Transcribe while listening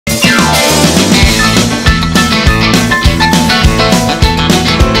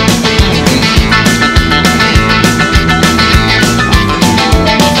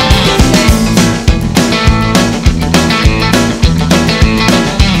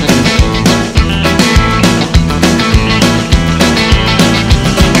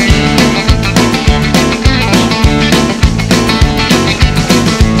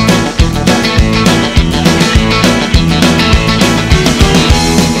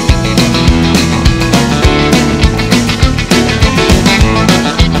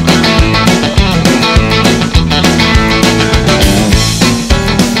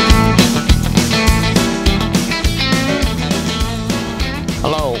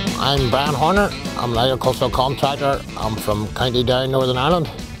I'm Brian Horner. I'm an agricultural contractor. I'm from County Down, Northern Ireland.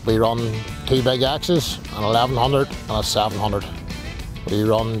 We run two big axes, an 1100 and a 700. We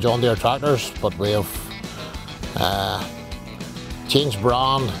run John Deere tractors, but we have changed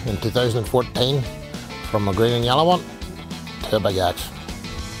brand in 2014 from a green and yellow one to a big axe.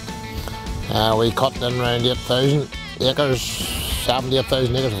 We cut in around 8,000 acres,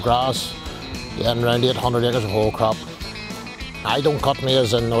 78,000 acres of grass, and around 800 acres of whole crop. I don't cut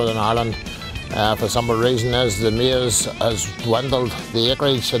maize in Northern Ireland. For some reason is the maize has dwindled. The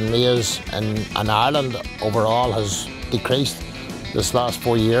acreage in maize in Ireland overall has decreased this last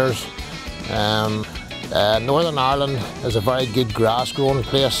 4 years. Northern Ireland is a very good grass growing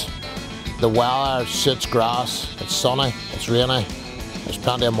place. The weather suits grass. It's sunny, it's rainy, there's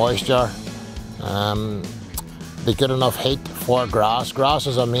plenty of moisture. The good enough heat for grass. Grass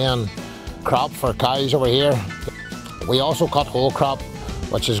is a main crop for cows over here. We also cut whole crop,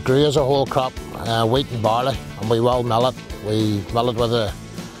 which is grew as a whole crop, wheat and barley, and we will mill it. We mill it with a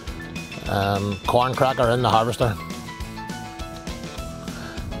corn cracker in the harvester.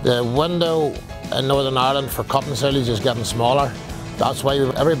 The window in Northern Ireland for cutting silage is getting smaller. That's why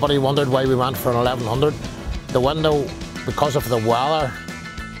everybody wondered why we went for an 1100. The window, because of the weather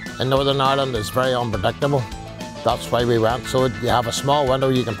in Northern Ireland, is very unpredictable. That's why we went. So you have a small window,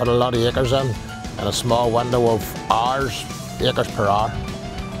 you can put a lot of acres in, and a small window of hours, acres per hour.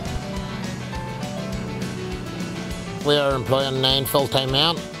 We are employing 9 full-time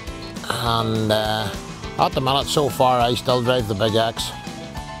men, and at the minute so far I still drive the big axe.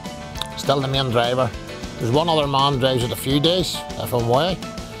 Still the main driver. There's one other man drives it a few days if I'm away,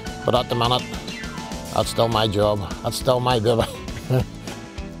 but at the minute that's still my job. That's still my baby.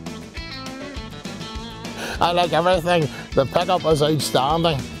 I like everything. The pickup is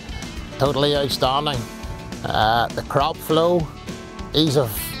outstanding. Totally outstanding. The crop flow, ease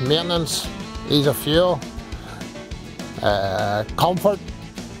of maintenance, ease of fuel, comfort,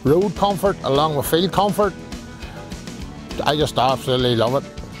 road comfort along with field comfort. I just absolutely love it.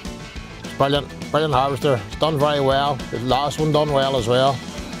 It's brilliant, brilliant harvester. It's done very well. The last one done well as well.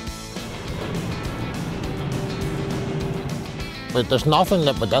 But there's nothing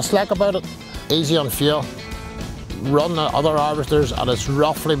that we dislike about it. Easy on fuel. Run the other harvesters and it's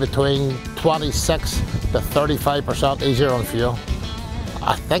roughly between 26 to 35% easier on fuel.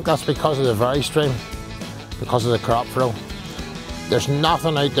 I think that's because of the vary stream, because of the crop flow. There's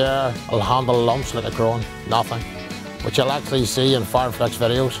nothing out there that'll handle lumps like a KRONE, nothing. Which you'll actually see in FarmFlix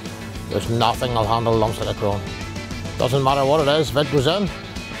videos. There's nothing that'll handle lumps like a KRONE. Doesn't matter what it is, if it goes in,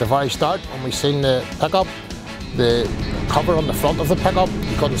 at the very start when we seen the pickup, the cover on the front of the pickup,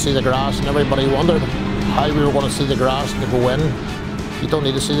 you couldn't see the grass and everybody wondered how we were going to see the grass to go in. You don't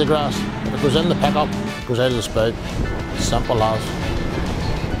need to see the grass. If it goes in the pickup, it goes out of the spout. Simple as.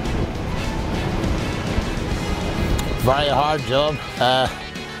 Very hard job.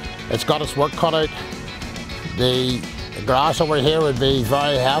 It's got its work cut out. The grass over here would be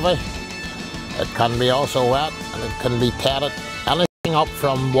very heavy. It can be also wet and it can be tedded. Anything up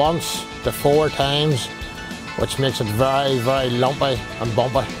from once to 4 times, which makes it very, very lumpy and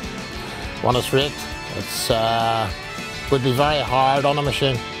bumpy. When it's raked, it's would be very hard on the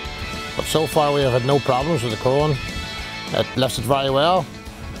machine. But so far we have had no problems with the KRONE. It lifts it very well.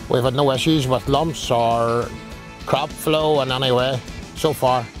 We've had no issues with lumps or crop flow in any way, so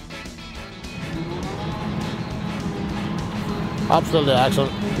far. Absolutely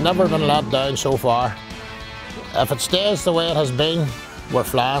excellent. Never been let down so far. If it stays the way it has been, we're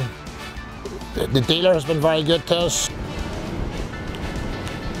flying. The dealer has been very good to us.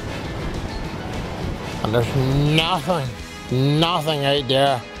 And there's nothing out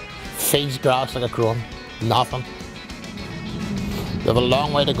there feeds grass like a KRONE. Nothing. We have a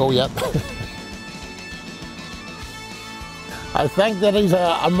long way to go yet. I think that he's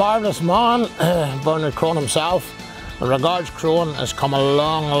a marvellous man, Bernard KRONE himself. In regards, KRONE has come a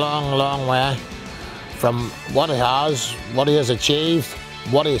long way from what he has achieved,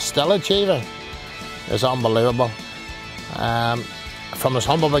 what he is still achieving. Is unbelievable. From his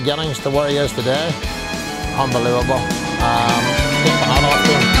humble beginnings to where he is today, unbelievable.